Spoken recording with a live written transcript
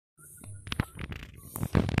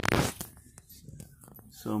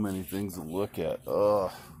So many things to look at.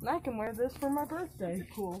 Oh. I can wear this for my birthday.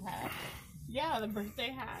 Cool hat. Yeah, the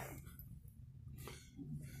birthday hat.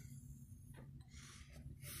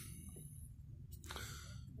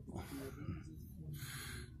 I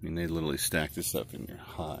mean, they literally stack this up in your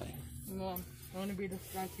high. Well, I want to be the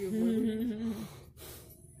Statue of Liberty.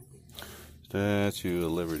 Statue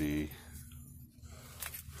of Liberty.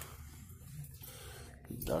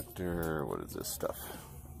 Doctor, what is this stuff?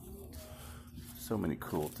 So many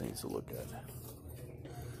cool things to look at.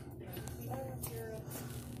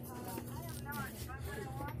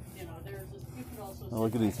 Oh,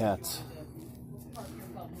 look at these hats.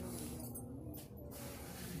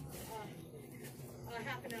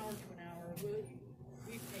 Half an hour to an hour.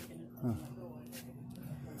 We've taken it. Huh.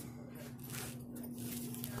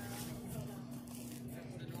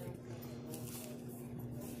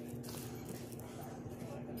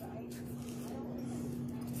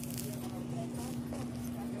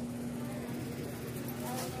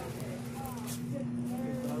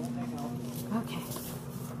 Okay.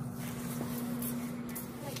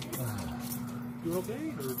 You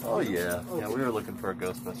okay? Or? Oh yeah, yeah. We were looking for a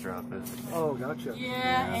Ghostbuster outfit. Oh, gotcha.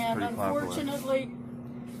 Yeah, and unfortunately,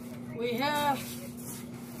 we have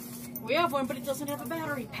one, but it doesn't have a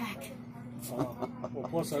battery pack. Well,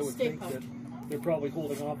 plus I would think that they're probably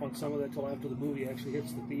holding off on some of that till after the movie actually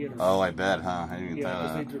hits the theater. Oh, I bet, huh? I didn't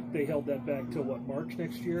yeah, because they held that back till what, March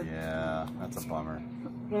next year? Yeah, that's a bummer.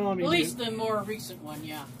 Well, I mean, at least the more recent one,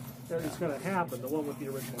 yeah. It's going to happen, the one with the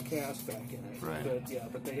original cast back in it. Right. But yeah,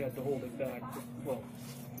 but they had to hold it back. Well,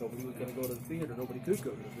 nobody was going to go to the theater. Nobody could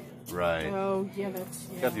go to the theater. Right. Oh, yeah, that's...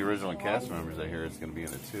 Yeah. Got the original cast members. I hear it's going to be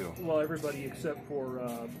in it too. Well, everybody except for...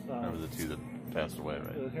 remember the two that passed away,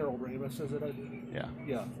 right? Harold Ramis, is it? Yeah.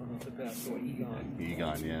 Yeah, that passed away. Egon.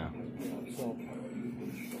 Egon, yeah. So,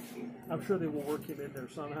 I'm sure they will work him in there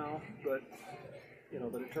somehow, but... You know,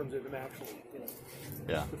 but in terms of him actually, you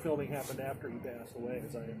know, the filming happened after he passed away,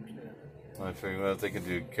 as I understand it. Well, I figure, well, if they can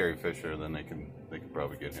do Carrie Fisher, then they can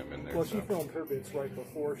probably get him in there. Well, she filmed her bits right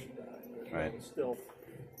before she died. But right. Still,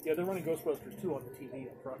 yeah, they're running Ghostbusters 2 on the TV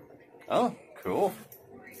in front. Oh, cool.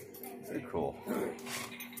 Very cool.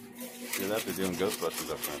 See that? They're doing Ghostbusters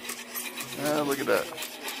up front. Ah, look at that.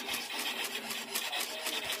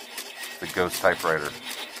 The ghost typewriter.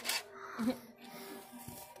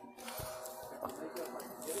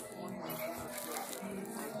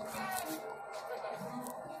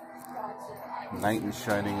 Knight in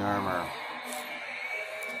shining armor.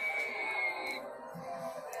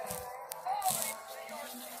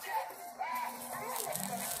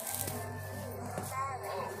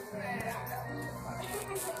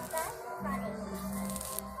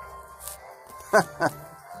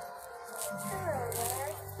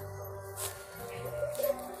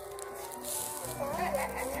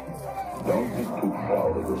 Don't be too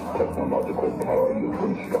proud of this technological power you've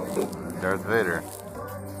constructed. Darth Vader.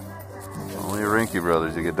 Only Reinke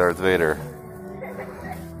brothers, you get Darth Vader.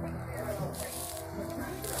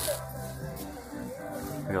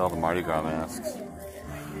 Look at all the Mardi Gras masks.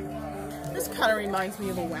 This kind of reminds me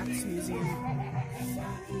of a wax museum.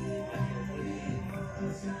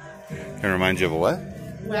 Can it remind you of a what?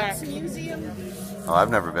 Wax museum? Oh,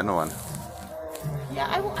 I've never been to one. Yeah,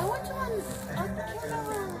 I went to one. I can't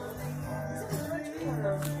remember.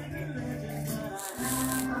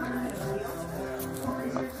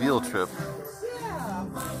 A field trip.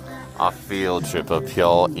 A field trip of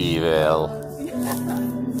pure evil.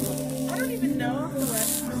 I don't even know if the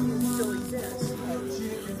wax museum still exists.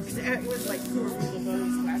 It was like Marie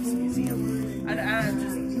Laveau's wax museum. I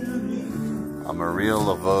just... A Marie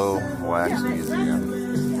Laveau wax museum.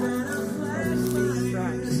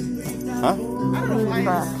 Huh? I don't know why it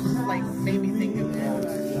like made me think of that.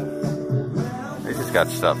 They just got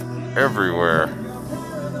stuff everywhere.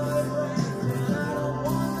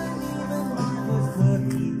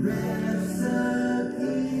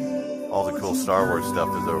 All the cool Star Wars stuff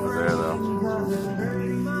is over there, though.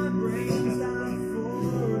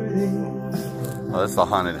 Oh, that's the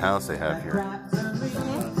haunted house they have here.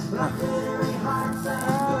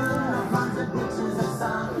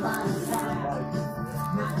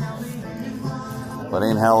 But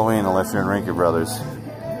ain't Halloween unless you're in Reinke Brothers.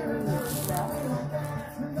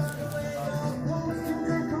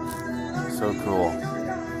 So cool.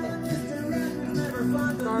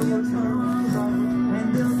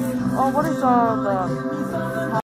 Oh, what is the